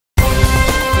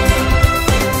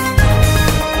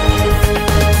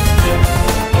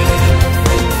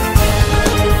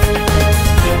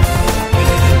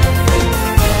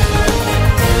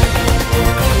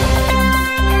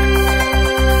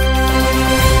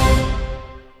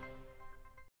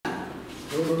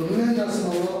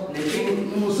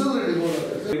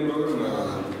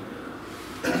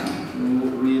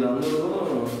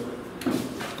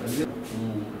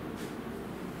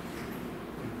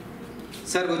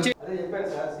అదే చెప్పాను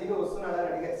sir, scene వస్తున్నాడని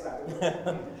అడిగారు సార్.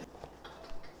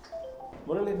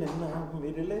 మురళి నిన్న మీ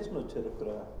రిలేషన్ వచ్చారు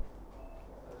ఇక్కడ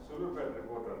సూలూరుపేట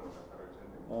రిపోర్టర్ అనమాట సార్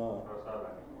వచ్చింది, ప్రసాద్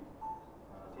అని.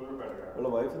 సూలూరుపేట వాళ్ళ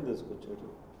వైఫ్ని తీసుకొచ్చారు.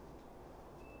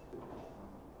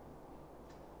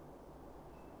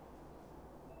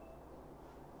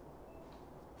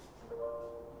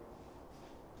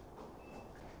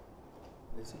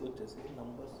 బేసిక్ వచ్చేసి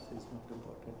numbers is not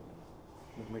important,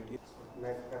 materials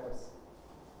papers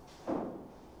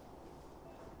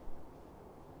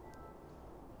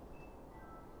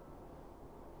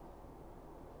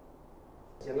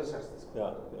general shorts తీసుకో.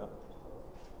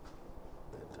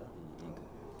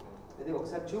 ఇది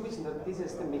ఒకసారి చూపించిన తర్వాత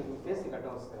తీసేస్తే మీకు ఫేస్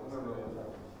అడ్డం వస్తుంది.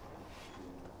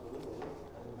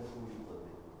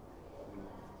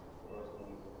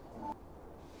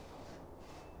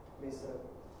 Please sir.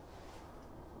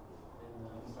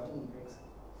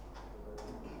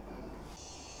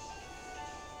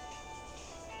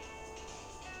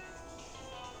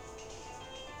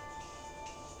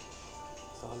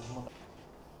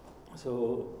 సో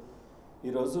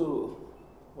ఈరోజు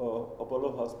అపోలో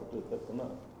హాస్పిటల్ తరఫున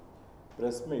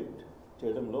ప్రెస్ మీట్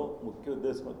చేయడంలో ముఖ్య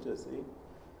ఉద్దేశం వచ్చేసి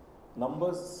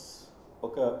నంబర్స్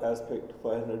ఒక ఆస్పెక్ట్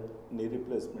 500 నీ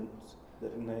రీప్లేస్మెంట్స్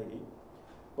జరిగినాయి.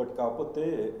 బట్ కాకపోతే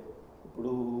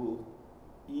ఇప్పుడు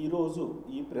ఈరోజు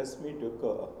ఈ ప్రెస్ మీట్ యొక్క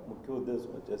ముఖ్య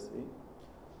ఉద్దేశం వచ్చేసి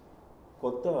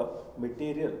కొత్త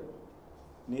మెటీరియల్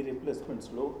నీ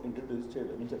రీప్లేస్మెంట్స్లో ఇంట్రడ్యూస్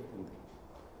చేయడం జరిగింది.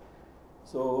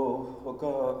 సో ఒక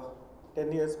 10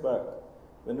 years back,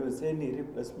 when we say knee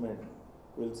replacement,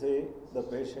 we'll say the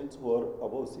patients who are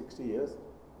above 60 years,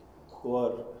 who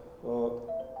are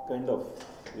kind of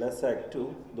less active,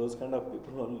 those kind of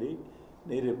people only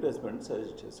knee replacement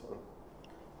suggest చేసేవారు.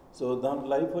 So దాని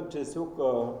life వచ్చేసి ఒక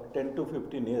 10 to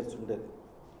 15 years ఉండేది.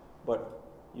 But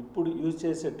ఇప్పుడు use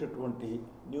చేసేటటువంటి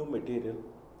new material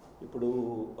ఇప్పుడు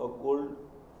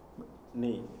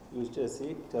గోల్డ్ని use చేసి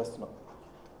చేస్తున్నాం.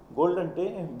 గోల్డ్ అంటే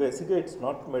బేసిక్గా it's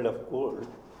not made of gold,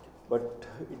 but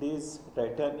it is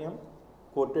titanium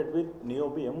coated with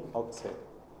niobium oxide.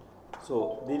 So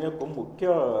దీని యొక్క ముఖ్య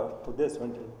ఉద్దేశం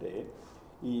ఏంటంటే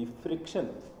ఈ ఫ్రిక్షన్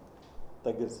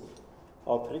తగ్గిస్తుంది.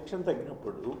 ఆ ఫ్రిక్షన్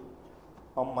తగ్గినప్పుడు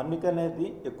ఆ మన్నిక అనేది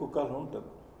ఎక్కువ కాలం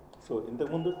ఉంటుంది. సో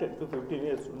ఇంతకుముందు 10 to 15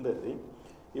 years ఉండేది,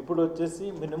 ఇప్పుడు వచ్చేసి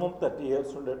మినిమం 30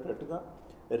 years ఉండేటట్టుగా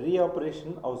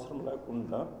రీఆపరేషన్ అవసరం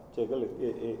లేకుండా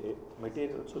చేయగలిగే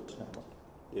మెటీరియల్స్ వచ్చినాయి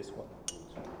తీసుకోండి.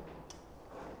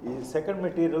 ఈ సెకండ్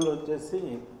మెటీరియల్ వచ్చేసి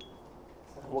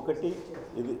ఒకటి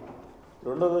ఇది,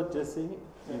 రెండోది వచ్చేసి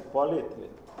ఈ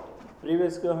పాలిఎథిలిన్.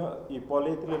 ప్రీవియస్గా ఈ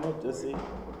పాలిఎథిలిన్ వచ్చేసి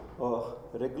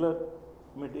రెగ్యులర్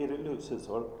మెటీరియల్ యూజ్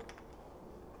చేసేవాళ్ళు.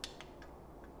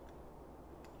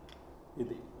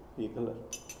 ఇది ఈ colour.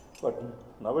 But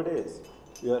నవడేస్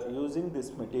we are using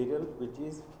this material which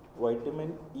is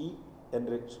vitamin E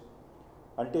enrich.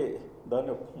 అంటే దాని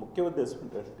యొక్క ముఖ్య ఉద్దేశం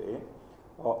ఏంటంటే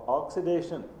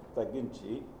ఆక్సిడేషన్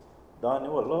తగ్గించి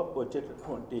దానివల్ల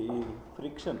వచ్చేటటువంటి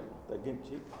ఫ్రిక్షన్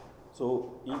తగ్గించి, సో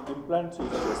ఈ ఇంప్లాంట్స్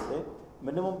యూజ్ చేస్తే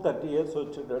మినిమం 30 years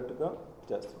వచ్చేటట్టుగా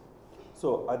చేస్తాం. సో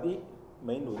అది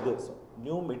మెయిన్ ఉద్దేశం.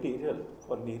 New material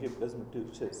for knee replacement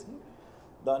use చేసి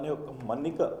దాని యొక్క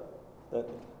మన్నిక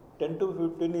 10 to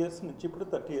 15 years నుంచి ఇప్పుడు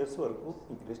 30 years వరకు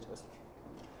ఇంక్రీజ్ చేస్తాం.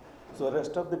 So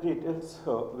rest of the details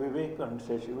Vivek and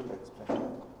Shashi will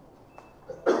explain.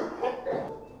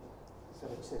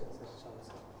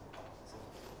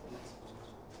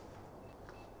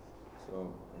 So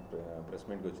press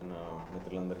మీట్కి వచ్చిన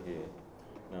మిత్రులందరికీ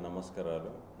నా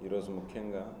నమస్కారాలు. ఈరోజు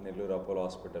ముఖ్యంగా నెల్లూరు అపోలో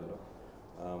హాస్పిటల్లో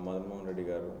మదన్మోహన్ రెడ్డి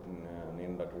గారు,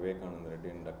 నేను doctor Vivekananda Reddy,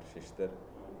 doctor Shashidhar,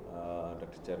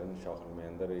 doctor Charan Shahan, మీ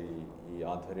అందరి ఈ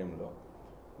ఆధ్వర్యంలో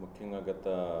ముఖ్యంగా గత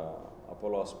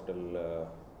అపోలో హాస్పిటల్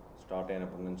స్టార్ట్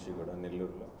అయినప్పటి నుంచి కూడా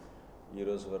నెల్లూరులో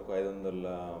ఈరోజు వరకు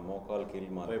 500 మోకాలు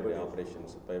కీల్ మార్పిడి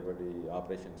ఆపరేషన్స్, పైబడి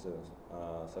ఆపరేషన్స్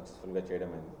సక్సెస్ఫుల్గా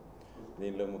చేయడమైంది.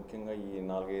 దీనిలో ముఖ్యంగా ఈ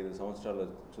 4-5 సంవత్సరాలు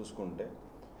చూసుకుంటే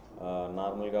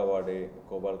నార్మల్గా వాడే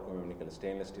కోబాల్ట్ క్రోమ్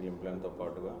స్టెయిన్లెస్ స్టీల్ ఇంప్లాంట్తో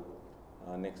పాటుగా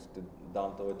నెక్స్ట్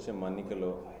దాంతో వచ్చే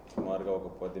మన్నికలో సుమారుగా ఒక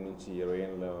 10 నుంచి 20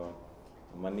 ఏళ్ళ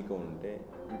మన్నిక ఉంటే,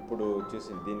 ఇప్పుడు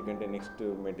వచ్చేసి దీనికంటే నెక్స్ట్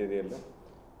మెటీరియల్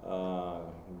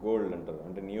గోల్డ్ అంటారు,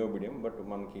 అంటే నియోబిడియం, బట్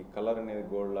మనకి కలర్ అనేది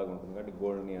గోల్డ్ లాగా ఉంటుంది కాబట్టి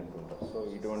గోల్డ్ని అంటుంటారు. సో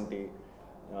ఇటువంటి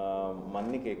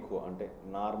మన్నిక ఎక్కువ, అంటే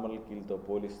నార్మల్ కీల్తో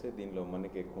పోలిస్తే దీనిలో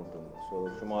మన్నిక ఎక్కువ ఉంటుంది. సో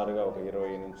సుమారుగా ఒక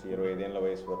 20 నుంచి 25 ఏళ్ళ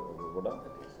వయసు వరకు కూడా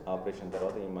ఆపరేషన్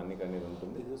తర్వాత ఈ మన్నిక అనేది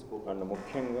ఉంటుంది. అండ్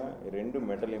ముఖ్యంగా 2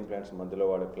 మెటల్ ఇంప్లాంట్స్ మధ్యలో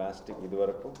వాడే ప్లాస్టిక్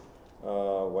ఇదివరకు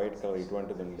వైట్ కలర్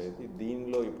ఇటువంటిది ఉండేది,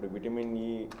 దీనిలో ఇప్పుడు విటమిన్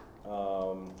ఈ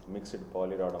మిక్స్డ్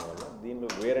పాలీ రావడం వల్ల దీనిలో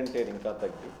వేర్ అండ్ టేర్ ఇంకా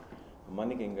తగ్గి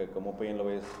మనకి ఇంకా 30 ఏళ్ళ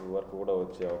వయసు వరకు కూడా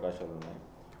వచ్చే అవకాశాలు ఉన్నాయి.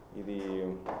 ఇది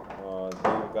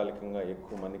దీర్ఘకాలికంగా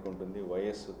ఎక్కువ మందికి ఉంటుంది.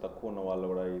 వయస్సు తక్కువ ఉన్న వాళ్ళు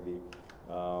కూడా ఇది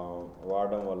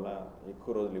వాడడం వల్ల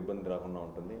ఎక్కువ రోజులు ఇబ్బంది రాకుండా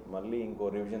ఉంటుంది. మళ్ళీ ఇంకో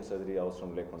రివిజన్ సర్జరీ అవసరం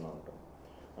లేకుండా ఉంటుంది.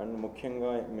 అండ్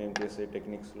ముఖ్యంగా మేము చేసే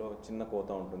టెక్నిక్స్లో చిన్న కోత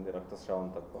ఉంటుంది, రక్తస్రావం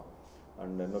తక్కువ,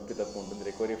 అండ్ నొప్పి తక్కువ ఉంటుంది,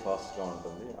 రికవరీ ఫాస్ట్గా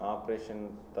ఉంటుంది. ఆపరేషన్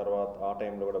తర్వాత ఆ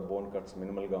టైంలో కూడా బోన్ కట్స్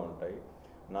మినిమల్గా ఉంటాయి.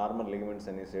 నార్మల్ లిగమెంట్స్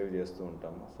అన్ని సేవ్ చేస్తూ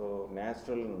ఉంటాము. సో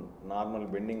న్యాచురల్ నార్మల్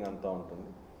బెండింగ్ అంతా ఉంటుంది.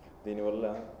 దీనివల్ల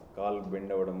కాలు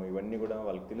బెండ్ అవ్వడం ఇవన్నీ కూడా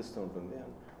వాళ్ళకి తెలుస్తూ ఉంటుంది.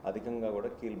 అధికంగా కూడా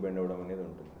కీలు బెండ్ అవ్వడం అనేది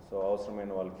ఉంటుంది. సో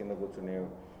అవసరమైన వాళ్ళ కింద కూర్చునే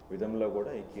విధంలో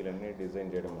కూడా ఈ కీలన్నీ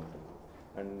డిజైన్ చేయడం ఉంటుంది.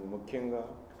 అండ్ ముఖ్యంగా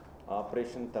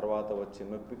ఆపరేషన్ తర్వాత వచ్చే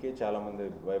నొప్పికే చాలామంది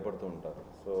భయపడుతూ ఉంటారు.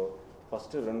 సో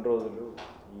ఫస్ట్ 2 రోజులు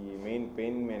ఈ మెయిన్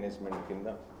పెయిన్ మేనేజ్మెంట్ కింద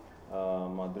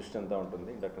మా దృష్టి అంతా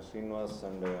ఉంటుంది. డాక్టర్ శ్రీనివాస్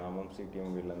అండ్ అమంసి టీం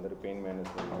వీళ్ళందరూ పెయిన్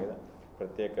మేనేజ్మెంట్ మీద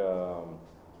ప్రత్యేక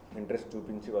ఇంట్రెస్ట్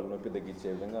చూపించి వాళ్ళ నొప్పి తగ్గించే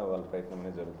విధంగా వాళ్ళ ప్రయత్నం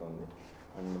అనేది జరుగుతుంది.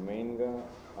 అండ్ మెయిన్గా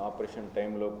ఆపరేషన్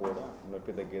టైంలో కూడా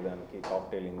నొప్పి తగ్గేదానికి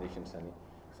కాక్టైల్ ఇంజెక్షన్స్ అని.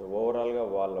 సో ఓవరాల్గా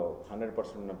వాళ్ళు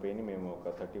 100% ఉన్న పెయిన్ మేము ఒక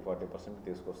 30-40%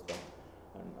 తీసుకొస్తాం.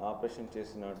 అండ్ ఆపరేషన్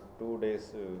చేసిన 2 days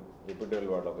ఎపిడ్యూరల్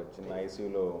వార్డ్ ఒక చిన్న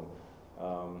ఐసీయూలో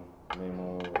మేము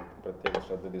ప్రత్యేక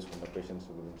శ్రద్ధ తీసుకుంటాం పేషెంట్స్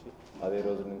గురించి. అదే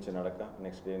రోజు నుంచి నడక,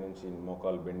 నెక్స్ట్ డే నుంచి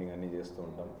మోకాలు బెండింగ్ అన్నీ చేస్తూ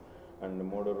ఉంటాం. అండ్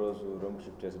 3వ రోజు రూమ్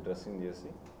షిఫ్ట్ చేసి డ్రెస్సింగ్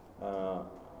చేసి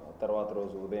తర్వాత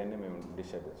రోజు ఉదయాన్నే మేము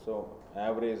డిశ్చార్జ్ చేస్తాం. సో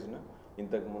యావరేజ్న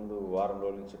ఇంతకుముందు వారం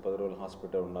రోజుల నుంచి 10 రోజులు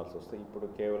హాస్పిటల్ ఉండాల్సి వస్తే ఇప్పుడు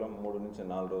కేవలం 3 నుంచి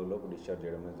 4 రోజుల్లోపు డిశ్చార్జ్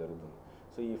చేయడం అనేది జరుగుతుంది.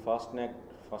 సో ఈ ఫాస్ట్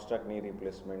ట్రాక్ నీ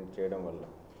రీప్లేస్మెంట్ చేయడం వల్ల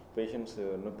పేషెంట్స్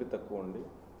నొప్పి తక్కువ ఉండి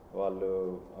వాళ్ళు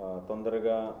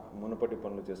తొందరగా మునుపటి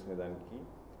పనులు చేసుకునే దానికి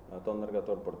తొందరగా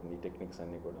తోడ్పడుతుంది ఈ టెక్నిక్స్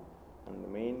అన్నీ కూడా. అండ్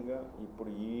మెయిన్గా ఇప్పుడు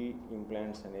ఈ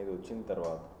ఇంప్లాంట్స్ అనేది వచ్చిన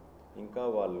తర్వాత ఇంకా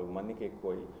వాళ్ళు మన్నిక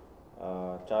ఎక్కువై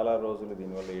చాలా రోజులు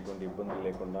దీనివల్ల ఎటువంటి ఇబ్బందులు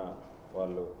లేకుండా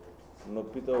వాళ్ళు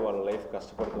నొప్పితో వాళ్ళ లైఫ్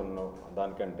కష్టపడుతున్న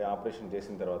దానికంటే ఆపరేషన్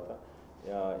చేసిన తర్వాత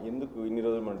ఎందుకు ఇన్ని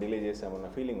రోజులు మనం డిలే చేసామన్న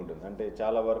ఫీలింగ్ ఉంటుంది. అంటే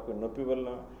చాలా వరకు నొప్పి వల్ల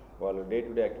వాళ్ళు డే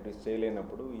టు డే యాక్టివిటీస్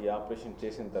చేయలేనప్పుడు ఈ ఆపరేషన్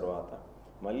చేసిన తర్వాత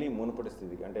మళ్ళీ మునుపటి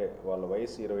స్థితికి, అంటే వాళ్ళ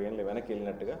వయసు 20 ఏళ్ళు వెనక్కి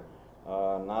వెళ్ళినట్టుగా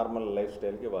నార్మల్ లైఫ్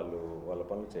స్టైల్కి వాళ్ళ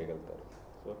పనులు చేయగలుగుతారు.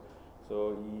 సో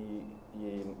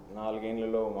ఈ 4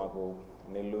 ఏళ్లలో మాకు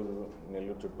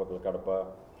నెల్లూరు చుట్టుపక్కల కడప,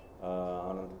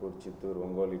 అనంతపూర్, చిత్తూరు,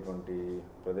 ఒంగోలు ఇటువంటి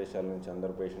ప్రదేశాల నుంచి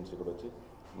అందరు పేషెంట్స్ ఇక్కడ వచ్చి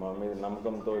మా మీద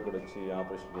నమ్మకంతో ఇక్కడ వచ్చి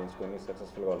ఆపరేషన్ చేయించుకొని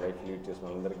సక్సెస్ఫుల్గా వాళ్ళ లైఫ్ లీడ్ చేసిన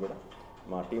వాళ్ళందరికీ కూడా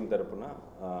మా టీం తరఫున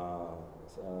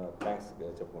థ్యాంక్స్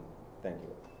చెప్పుకుంటాం. Thank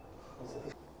you.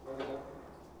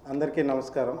 అందరికీ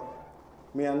నమస్కారం.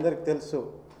 మీ అందరికి తెలుసు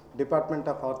department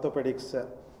of orthopaedics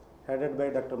headed by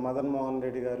doctor Madan Mohan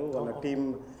Reddy గారు, వాళ్ళ team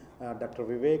doctor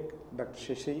Vivek, doctor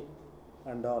Shashi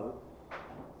and all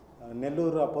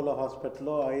Nellore Apollo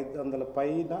హాస్పిటల్లో 500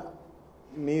 పైన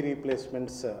నీ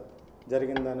రీప్లేస్మెంట్స్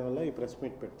జరిగిన దానివల్ల ఈ ప్రెస్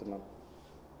మీట్ పెడుతున్నాం.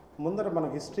 ముందర మనం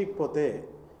హిస్టరీకి పోతే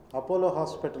అపోలో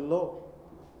హాస్పిటల్లో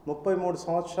 33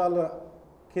 సంవత్సరాల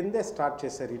కిందే స్టార్ట్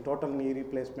చేశారు ఈ టోటల్ నీ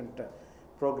రీప్లేస్మెంట్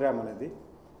ప్రోగ్రామ్ అనేది.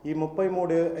 ఈ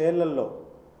 33 ఏళ్లలో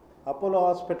అపోలో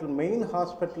హాస్పిటల్ మెయిన్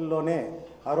హాస్పిటల్లోనే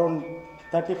అరౌండ్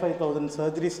 35,000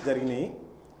 సర్జరీస్ జరిగినాయి.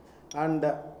 అండ్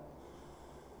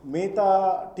మిగతా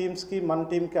టీమ్స్కి మన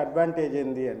టీంకి అడ్వాంటేజ్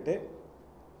ఏంటి అంటే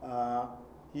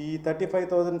ఈ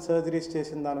 35,000 సర్జరీస్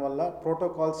చేసిన దానివల్ల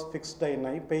ప్రోటోకాల్స్ ఫిక్స్డ్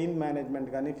అయినాయి. పెయిన్ మేనేజ్మెంట్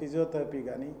కానీ, ఫిజియోథెరపీ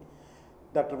కానీ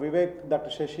doctor Vivek,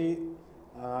 doctor Shashi,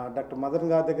 doctor Madan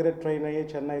గారి దగ్గరే ట్రైన్ అయ్యే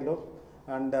చెన్నైలో,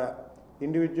 అండ్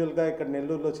ఇండివిజువల్గా ఇక్కడ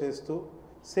నెల్లూరులో చేస్తూ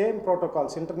same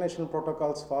protocols, international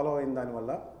protocols follow అయిన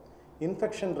దానివల్ల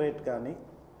ఇన్ఫెక్షన్ రేట్ కానీ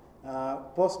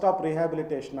పోస్ట్ ఆప్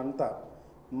రీహాబిలిటేషన్ అంతా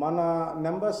మన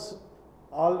numbers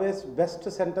always best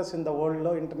centres in the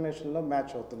వరల్డ్లో ఇంటర్నేషనల్లో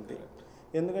మ్యాచ్ అవుతుంది.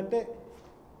 ఎందుకంటే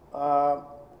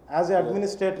యాజ్ ఏ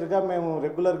అడ్మినిస్ట్రేటర్గా మేము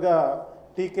రెగ్యులర్గా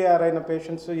టీకేఆర్ అయిన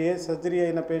పేషెంట్స్, ఏ సర్జరీ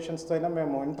అయిన పేషెంట్స్తో అయినా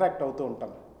మేము ఇంటరాక్ట్ అవుతూ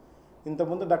ఉంటాం.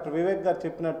 ఇంతకుముందు డాక్టర్ వివేక్ గారు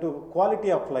చెప్పినట్టు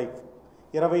క్వాలిటీ ఆఫ్ లైఫ్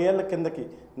 20 ఏళ్ళ కిందకి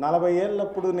 40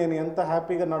 ఏళ్ళప్పుడు నేను ఎంత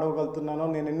హ్యాపీగా నడవగలుగుతున్నానో,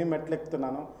 నేను ఎన్ని మెట్లు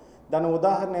ఎక్కుతున్నానో దాని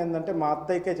ఉదాహరణ ఏంటంటే మా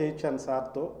అత్తయ్యకే చేయించాను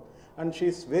సార్తో. And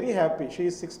she is very happy.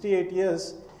 She is 68 years.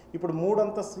 ఇప్పుడు 3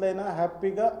 అంతస్తులైనా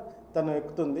హ్యాపీగా తను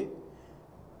ఎక్కుతుంది.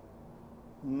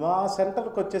 మా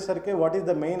సెంటర్కి వచ్చేసరికి what is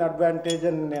the main advantage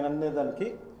అని నేను అనేదానికి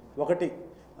ఒకటి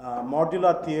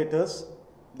modular theatres,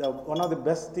 one of the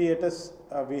best theatres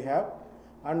we have.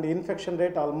 And infection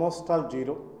rate almost all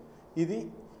 0. ఇది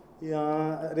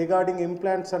regarding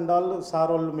implants and all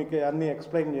sir వాళ్ళు మీకు అన్నీ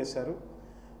ఎక్స్ప్లెయిన్ చేశారు.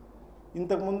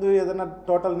 ఇంతకుముందు ఏదైనా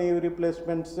టోటల్ నీ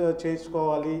రీప్లేస్మెంట్స్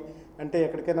చేసుకోవాలి అంటే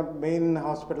ఎక్కడికైనా మెయిన్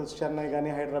హాస్పిటల్స్ చెన్నై కానీ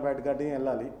హైదరాబాద్ కానీ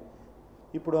వెళ్ళాలి.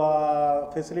 ఇప్పుడు ఆ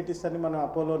ఫెసిలిటీస్ అన్నీ మన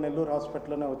అపోలో నెల్లూరు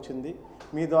హాస్పిటల్లోనే వచ్చింది.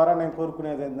 మీ ద్వారా నేను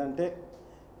కోరుకునేది ఏంటంటే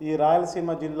ఈ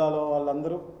రాయలసీమ జిల్లాలో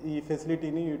వాళ్ళందరూ ఈ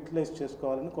ఫెసిలిటీని యూటిలైజ్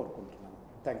చేసుకోవాలని కోరుకుంటున్నాను.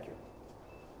 Thank you.